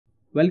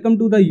Welcome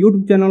to the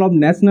YouTube channel of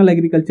national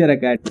agriculture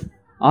academy.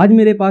 आज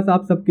मेरे पास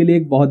आप सबके लिए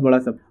एक बहुत बड़ा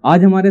सब।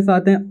 आज हमारे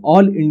साथ हैं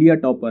ऑल इंडिया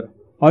टॉपर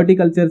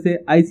हॉर्टिकल्चर से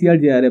ICAR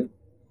JRF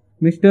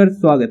mister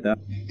Swagata.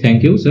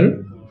 Thank you sir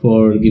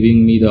for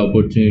giving me the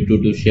opportunity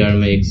to share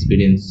my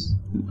experience.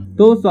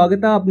 तो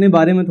स्वागता, अपने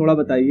बारे में थोड़ा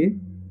बताइए।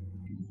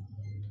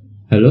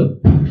 Hello,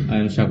 I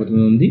am Swagata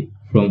Nandi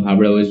from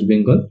Howrah, waste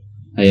Bengal.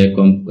 I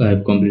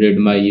have completed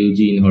my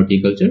UG in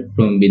horticulture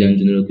from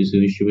Bidanjandra Krishi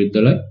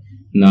Vishwavidyalaya.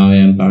 Now I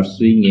am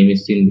pursuing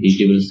M.Sc in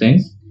vegetable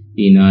science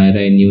in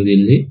IRI New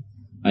Delhi.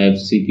 I have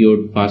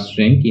secured first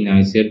rank in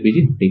ICAR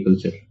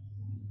Horticulture.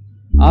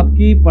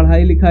 आपकी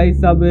पढ़ाई लिखाई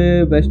सब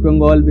waste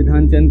Bengal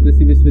Bidhan Chandra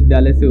कृषि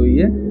विश्वविद्यालय से हुई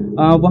है।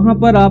 वहाँ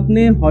पर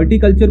आपने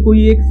हॉर्टिकल्चर को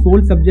ही एक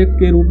सोल सब्जेक्ट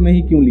के रूप में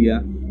ही क्यों लिया?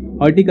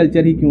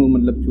 हॉर्टिकल्चर ही क्यों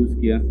चूज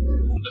किया?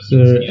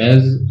 Sir,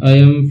 as I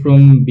am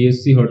from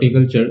B.Sc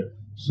horticulture,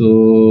 so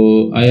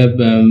I have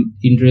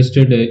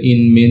interested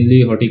in mainly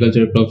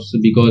horticulture crops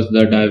because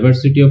the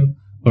diversity of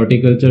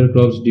horticulture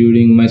crops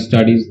during my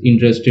studies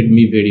interested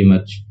me very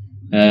much,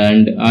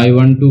 and I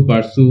want to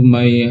pursue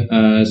my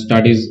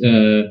studies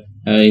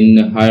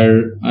in higher.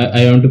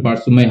 I want to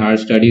pursue my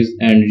higher studies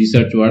and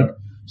research work.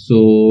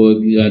 So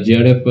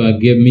JRF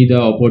gave me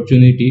the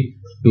opportunity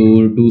to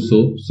do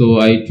so. So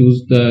I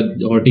choose the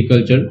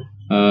horticulture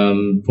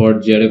for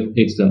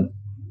JRF exam.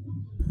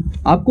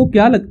 आपको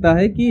क्या लगता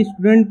है कि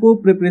student को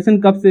preparation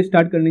कब से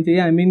start करनी चाहिए?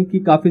 आई मीन कि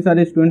काफ़ी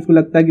सारे स्टूडेंट्स को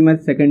लगता है कि मैं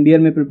सेकेंड ईयर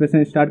में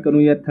प्रिपरेशन स्टार्ट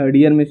करूं या थर्ड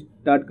ईयर में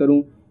स्टार्ट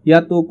करूं, या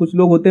तो कुछ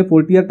लोग होते हैं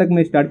फोर्थ ईयर तक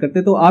में स्टार्ट करते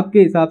हैं। तो आपके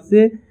हिसाब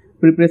से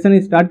प्रिपरेशन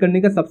स्टार्ट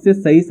करने का सबसे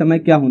सही समय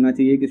क्या होना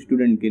चाहिए एक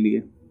स्टूडेंट के लिए?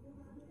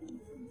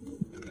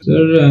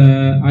 Sir,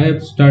 I have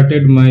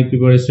started my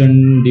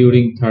preparation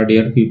during third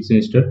year fifth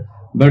semester,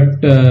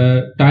 but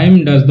time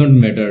does not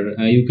matter.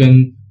 You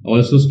can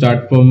also start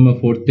from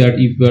fourth year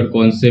if your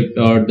concept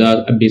or the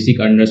basic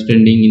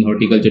understanding in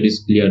horticulture is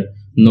clear,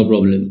 no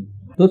problem.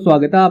 तो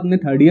स्वागता, आपने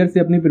third year से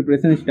अपनी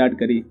preparation start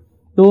करी,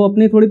 तो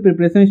अपनी थोड़ी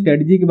preparation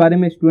strategy के बारे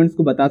में स्टूडेंट्स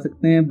को बता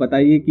सकते हैं?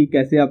 बताइए कि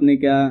कैसे आपने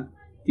क्या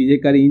चीज़ें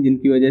करी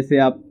जिनकी वजह से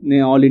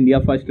आपने ऑल इंडिया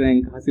फर्स्ट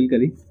रैंक हासिल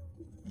करी।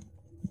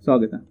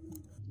 स्वागता।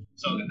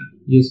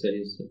 Yes sir,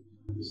 yes sir.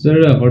 Sir,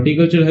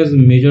 horticulture has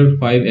major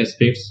 5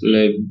 aspects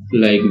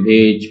like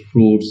veg,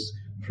 fruits,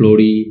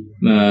 flora,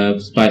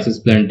 spices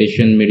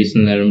plantation,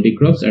 medicinal aromatic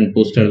crops, and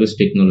post-harvest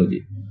technology.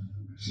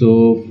 So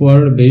for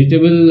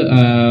vegetable,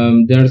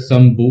 there are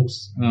some books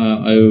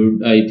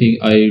I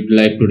think I would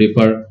like to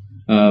refer,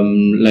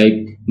 like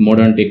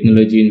modern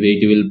technology in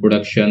vegetable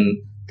production,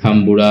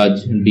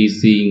 Thamburaj,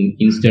 desing,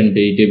 instant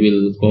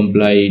vegetable,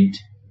 complied,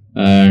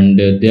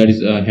 and there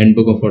is a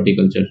handbook of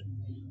horticulture.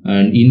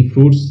 And in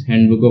fruits,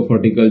 handbook of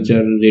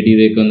horticulture, ready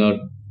reckoner,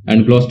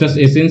 and Gloucester's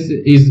essence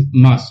is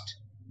must.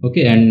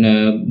 Okay, and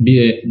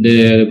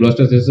the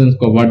Gloucester's essence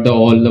covered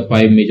all the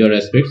 5 major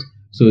aspects,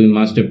 so you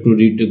must have to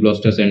read the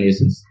Gloucester's and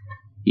essence.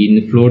 In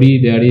flora,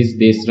 there is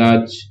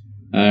Desraj,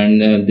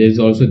 and there is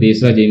also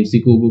Desraj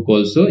M.Sc book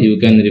also, you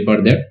can refer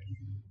that.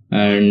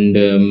 And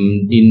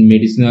in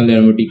medicinal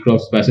aromatic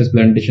crops spices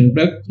plantation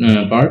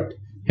part,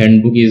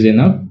 handbook is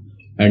enough.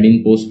 And in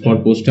post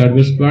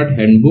harvest part,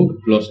 handbook,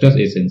 Gloucester's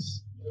essence.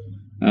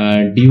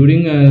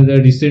 During the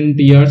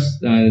recent years,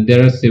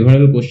 there are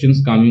several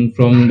questions coming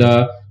from the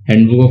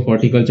handbook of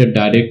horticulture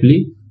directly,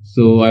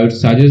 so I would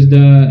suggest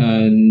the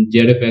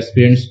JRF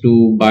aspirants to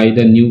buy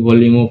the new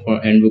volume of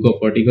handbook of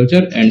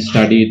horticulture and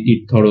study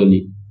it thoroughly.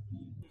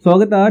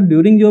 Swagata,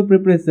 during your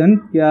preparation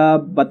क्या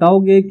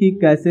बताओगे कि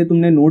कैसे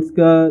तुमने notes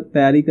का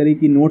तैयारी करी,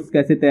 कि notes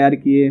कैसे तैयार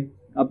किए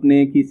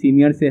अपने, की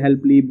सीनियर से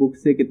हेल्प ली, बुक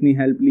से कितनी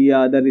हेल्प ली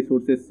या अदर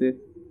रिसोर्सेज से?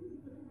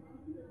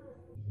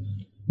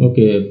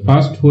 Okay,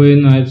 first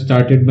when I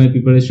started my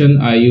preparation,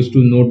 I used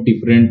to note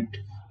different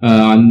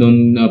unknown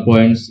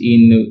points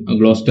in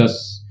Gloucester's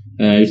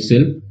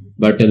itself,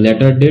 but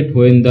later date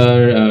when the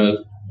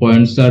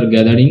points are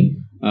gathering,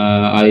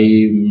 I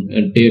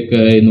take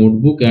a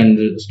notebook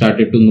and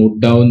started to note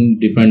down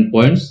different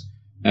points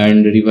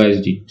and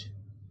revised it.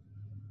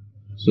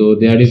 So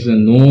there is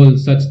no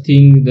such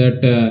thing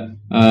that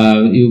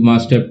you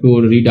must have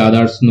to read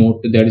others'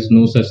 note. There is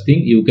no such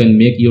thing. You can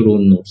make your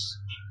own notes.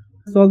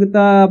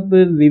 स्वागता, आप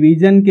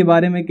revision के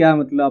बारे में क्या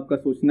मतलब आपका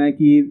सोचना है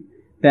कि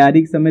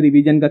तैयारी के समय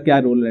रिवीजन का क्या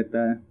रोल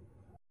रहता है?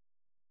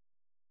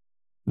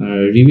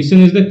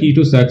 Revision is the key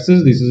to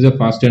success. This is the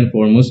first and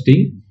foremost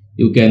thing.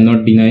 You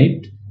cannot deny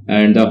it.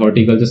 And the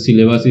horticulture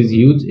syllabus is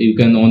huge. You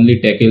can only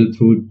tackle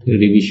through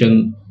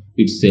revision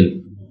itself.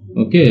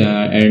 Okay,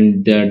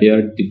 and there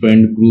are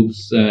different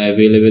groups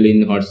available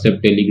in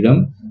WhatsApp,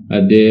 Telegram.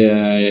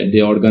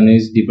 They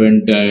organize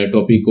different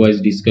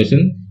topic-wise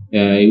discussion.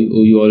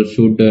 You all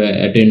should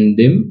attend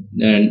them,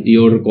 and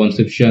your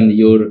conception,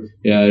 your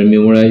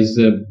memorize,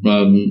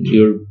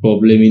 your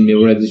problem in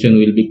memorization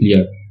will be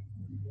clear.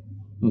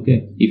 Okay,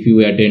 if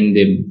you attend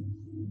them.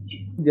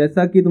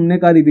 जैसा कि तुमने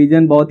कहा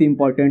revision बहुत ही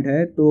important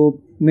है,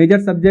 तो major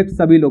subject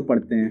सभी लोग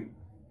पढ़ते हैं,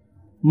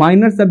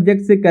 माइनर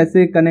सब्जेक्ट से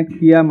कैसे कनेक्ट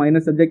किया, माइनर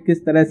सब्जेक्ट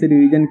किस तरह से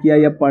रिवीजन किया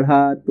या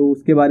पढ़ा, तो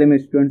उसके बारे में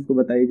स्टूडेंट्स को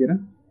बताइए जरा।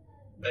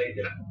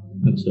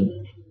 अच्छा,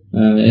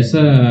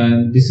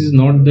 This is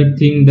not that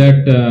thing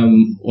that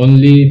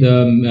only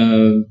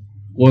the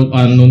all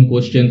unknown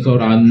questions or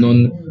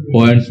unknown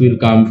points will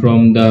come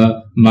from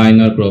the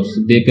minor crops.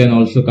 They can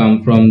also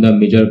come from the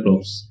major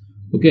crops.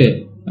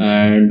 Okay,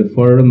 and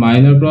for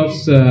minor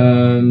crops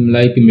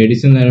like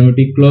medicine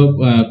aromatic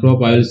crop, I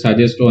will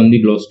suggest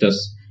only glostus.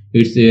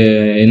 It's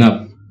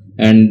enough,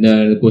 and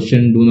the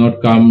question do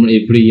not come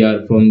every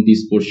year from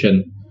this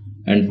portion.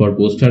 And for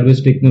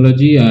post-harvest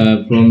technology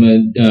from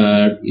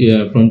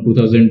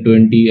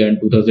 2020 and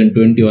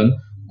 2021,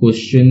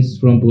 questions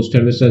from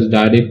post-harvest are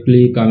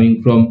directly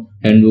coming from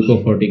Handbook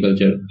of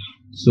Horticulture.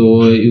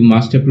 So you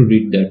must have to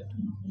read that.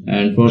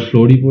 And for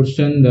Flori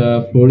portion,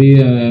 the Flori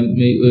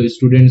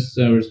students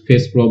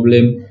face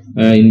problem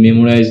in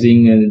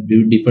memorizing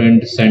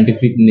different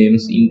scientific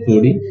names in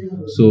Flori.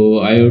 So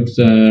I would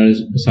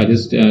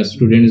suggest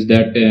students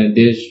that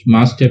they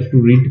must have to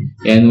read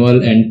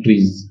annual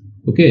entries.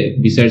 Okay,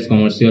 besides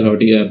commercial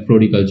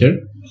floriculture,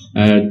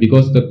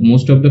 because the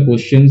most of the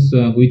questions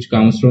which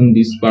comes from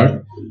this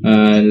part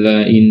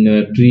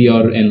in tree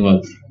or annual.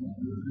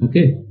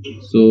 Okay,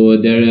 so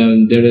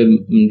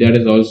there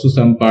is also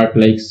some part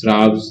like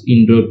shrubs,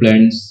 indoor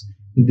plants.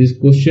 This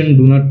question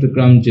do not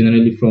come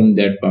generally from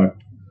that part.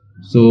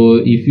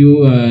 So if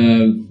you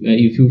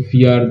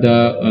fear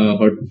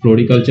the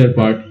floriculture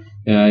part,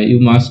 you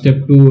must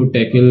have to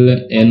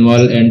tackle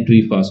annual and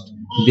tree first,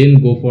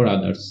 then go for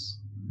others.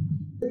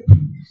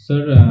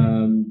 Sir,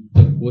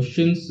 the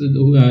questions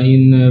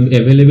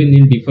available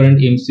in different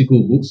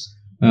MCQ books,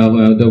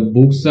 the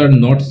books are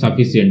not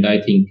sufficient, I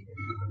think.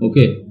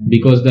 Okay,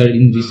 because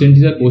in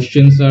recently the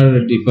questions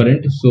are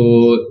different,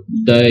 so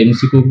the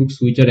MCQ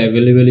books which are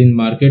available in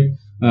market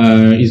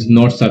is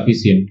not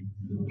sufficient.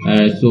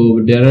 So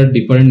there are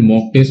different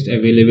mock tests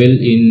available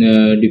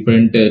in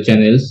different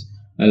channels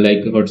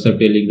like WhatsApp,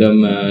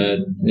 Telegram.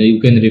 You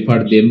can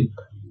refer them.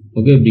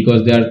 Okay,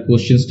 because their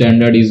question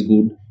standard is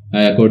good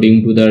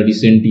according to the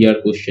recent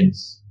year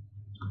questions.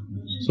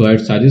 So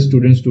I'd suggest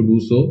students to do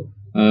so.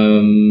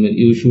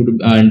 You should,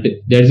 and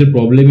there is a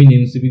problem in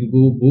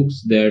MCQ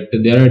books that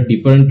there are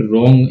different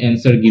wrong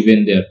answer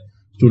given there.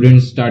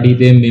 Students study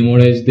them,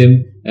 memorize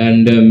them,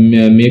 and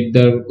make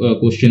the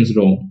questions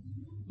wrong.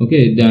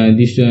 Okay,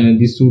 this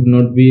should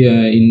not be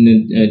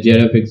in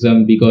JRF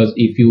exam, because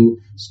if you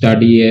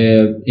study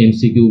a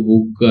MCQ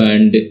book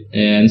and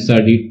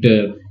answer it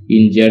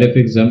in JRF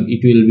exam,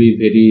 it will be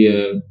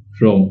very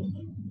wrong.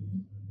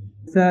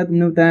 Sir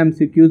तुमने बताया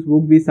MCQs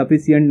book भी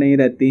sufficient नहीं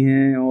रहती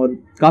हैं और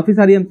काफ़ी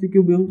सारी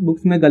MCQ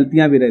books में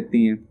गलतियां भी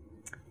रहती हैं.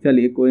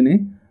 चलिए कोई नहीं.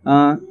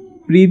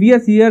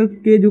 प्रीवियस ईयर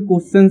के जो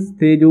क्वेश्चंस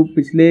थे जो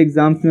पिछले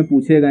एग्जाम्स में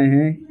पूछे गए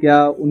हैं,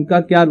 क्या उनका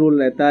क्या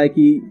रोल रहता है,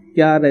 कि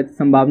क्या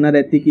संभावना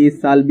रहती है कि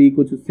इस साल भी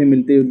कुछ उससे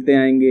मिलते जुलते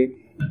आएंगे?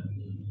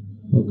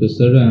 Okay,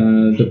 sir.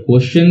 The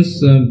questions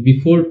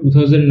before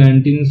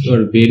 2019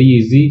 are very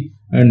easy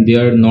and they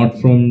are not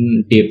from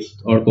depth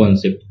or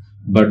concept.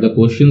 But the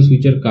questions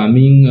which are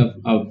coming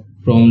up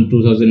from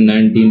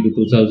 2019 to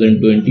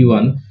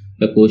 2021,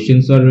 the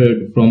questions are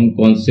from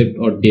concept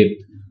or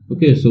depth.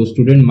 Okay, so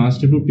student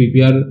must have to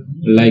prepare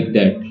like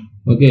that.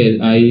 Okay,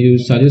 I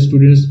suggest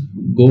students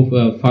go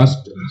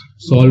first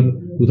solve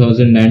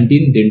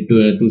 2019, then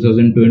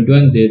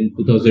 2021, then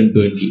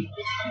 2020,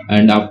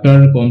 and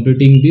after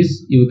completing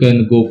this, you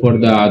can go for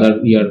the other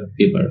year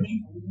paper.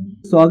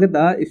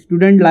 Swagata,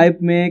 student life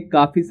में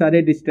काफ़ी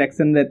सारे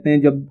distraction रहते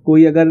हैं. जब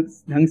कोई अगर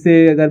ढंग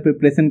से अगर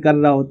प्रिपरेशन कर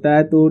रहा होता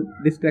है तो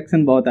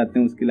डिस्ट्रैक्शन बहुत आते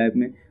हैं उसकी लाइफ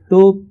में.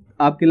 तो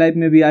आपकी लाइफ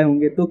में भी आए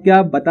होंगे, तो क्या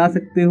आप बता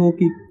सकते हो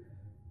कि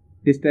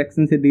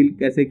डिस्ट्रैक्शन से डील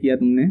कैसे किया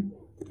तुमने,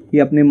 कि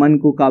अपने मन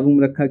को काबू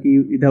में रखा कि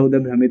इधर उधर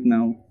भ्रमित ना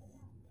हो?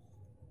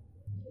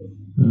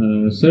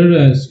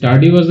 Sir,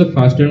 study was the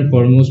first and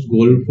foremost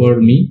goal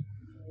for me.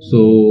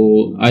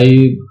 So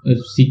I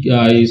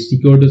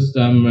secured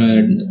some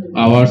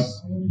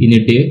hours in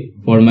a day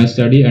for my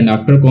study, and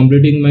after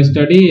completing my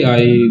study,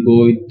 I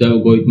go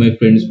with my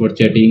friends for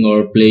chatting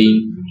or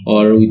playing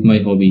or with my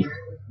hobby.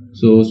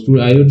 So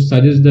I would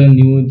suggest the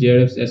new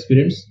JRF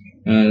aspirants,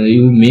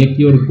 you make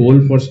your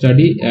goal for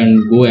study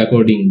and go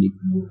accordingly.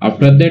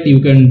 After that,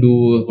 you can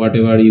do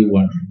whatever you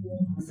want.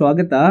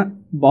 स्वागता,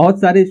 बहुत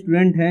सारे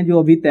student हैं जो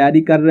अभी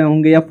तैयारी कर रहे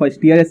होंगे, या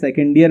फर्स्ट ईयर या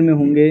सेकेंड ईयर में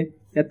होंगे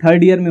या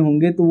थर्ड ईयर में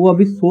होंगे, तो वो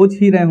अभी सोच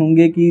ही रहे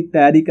होंगे कि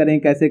तैयारी करें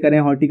कैसे करें.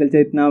 हॉर्टिकल्चर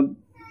इतना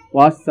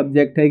वास्ट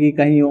सब्जेक्ट है कि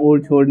कहीं और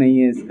छोड़ नहीं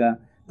है इसका.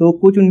 तो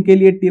कुछ उनके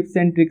लिए टिप्स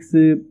एंड ट्रिक्स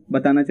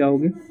बताना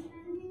चाहोगे?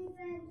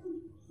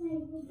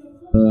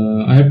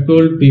 I have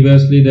told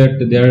previously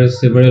that there are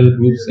several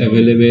groups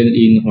available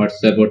in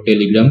WhatsApp or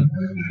Telegram.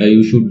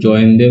 You should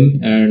join them,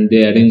 and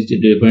they arrange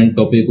different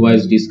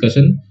topic-wise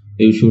discussion.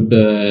 You should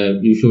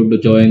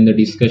join the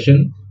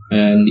discussion,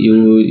 and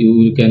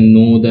you can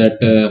know that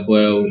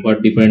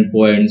what different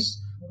points,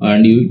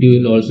 and it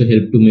will also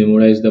help to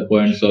memorize the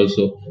points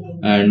also.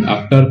 And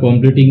after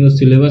completing your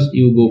syllabus,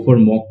 you go for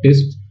mock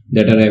tests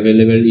that are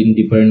available in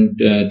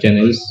different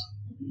channels.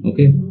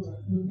 Okay.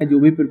 जो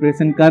भी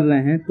preparation कर रहे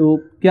हैं, तो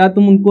क्या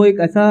तुम उनको एक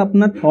ऐसा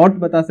अपना थॉट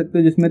बता सकते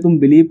हो जिसमें तुम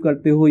बिलीव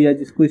करते हो या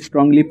जिसको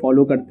स्ट्रांगली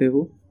फॉलो करते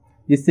हो,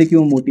 जिससे कि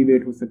वो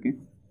मोटिवेट हो सके?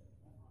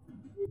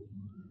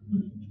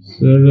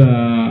 Sir,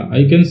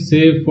 I can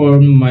say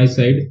from my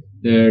side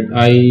that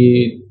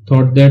I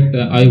thought that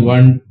I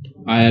want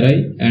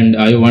IRI and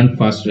I want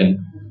fast rank.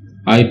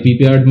 I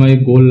prepared my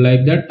goal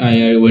like that.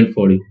 I went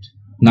for it.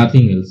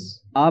 Nothing else.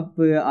 आप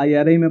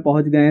IRI में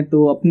पहुंच गए हैं,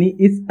 तो अपनी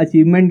इस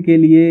achievement के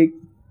लिए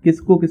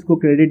किसको किसको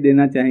क्रेडिट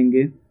देना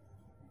चाहेंगे?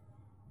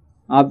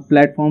 आप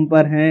प्लेटफॉर्म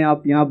पर हैं,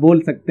 आप यहाँ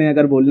बोल सकते हैं,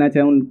 अगर बोलना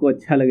चाहें उनको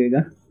अच्छा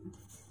लगेगा.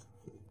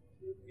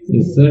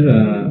 Yes, sir.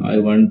 I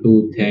want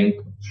to thank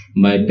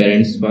my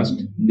parents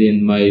first,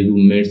 then my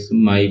roommates,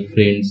 my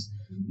friends,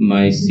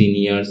 my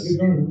seniors,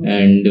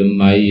 and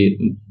my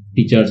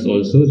teachers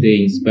also. They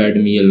inspired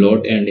me a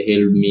lot and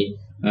helped me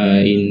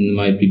in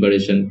my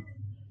preparation.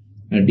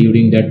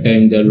 During that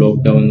time, the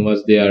lockdown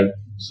was there,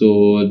 so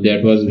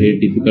that was very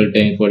difficult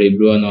time for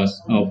everyone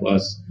of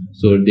us.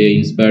 So they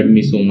inspired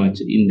me so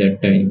much in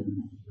that time.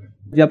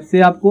 जब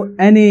से आपको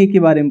NAA के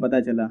बारे में पता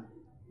चला,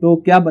 तो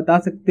क्या बता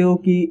सकते हो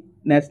कि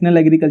नेशनल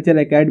एग्रीकल्चर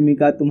एकेडमी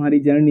का तुम्हारी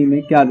जर्नी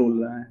में क्या रोल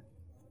रहा है,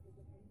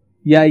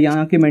 या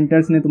यहाँ के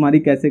मेंटर्स ने तुम्हारी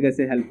कैसे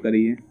कैसे हेल्प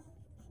करी है?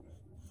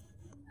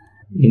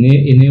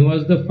 INA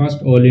was the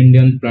first all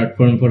Indian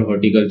platform for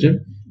horticulture.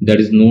 There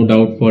is no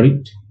doubt for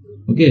it.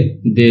 Okay,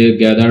 they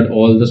gathered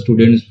all the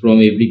students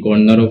from every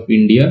corner of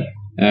India,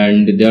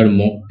 and their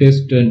mock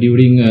test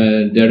during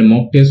their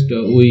mock test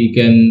we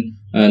can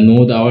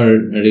know our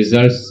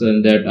results,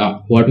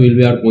 that what will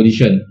be our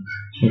position,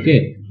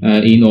 okay,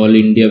 in all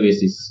India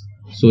basis.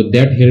 So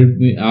that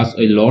helped us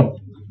a lot,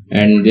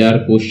 and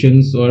their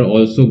questions are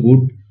also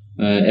good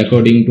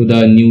according to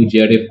the new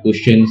JRF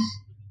questions,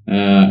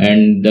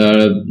 and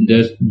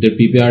they're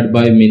prepared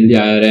by mainly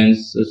IRNs.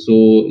 So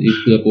if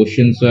the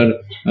questions are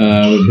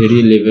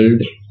very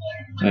leveled,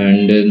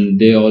 and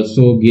they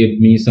also gave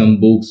me some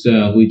books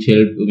which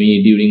helped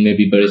me during my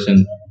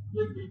preparation.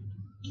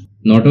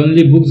 Not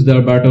only books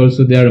there, but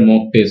also their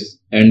mock tests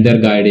and their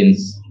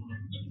guidance.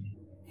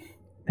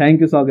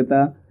 Thank you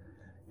Swagata,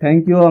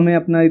 thank you हमें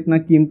अपना इतना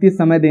कीमती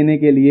समय देने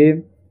के लिए.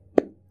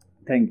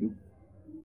 Thank you.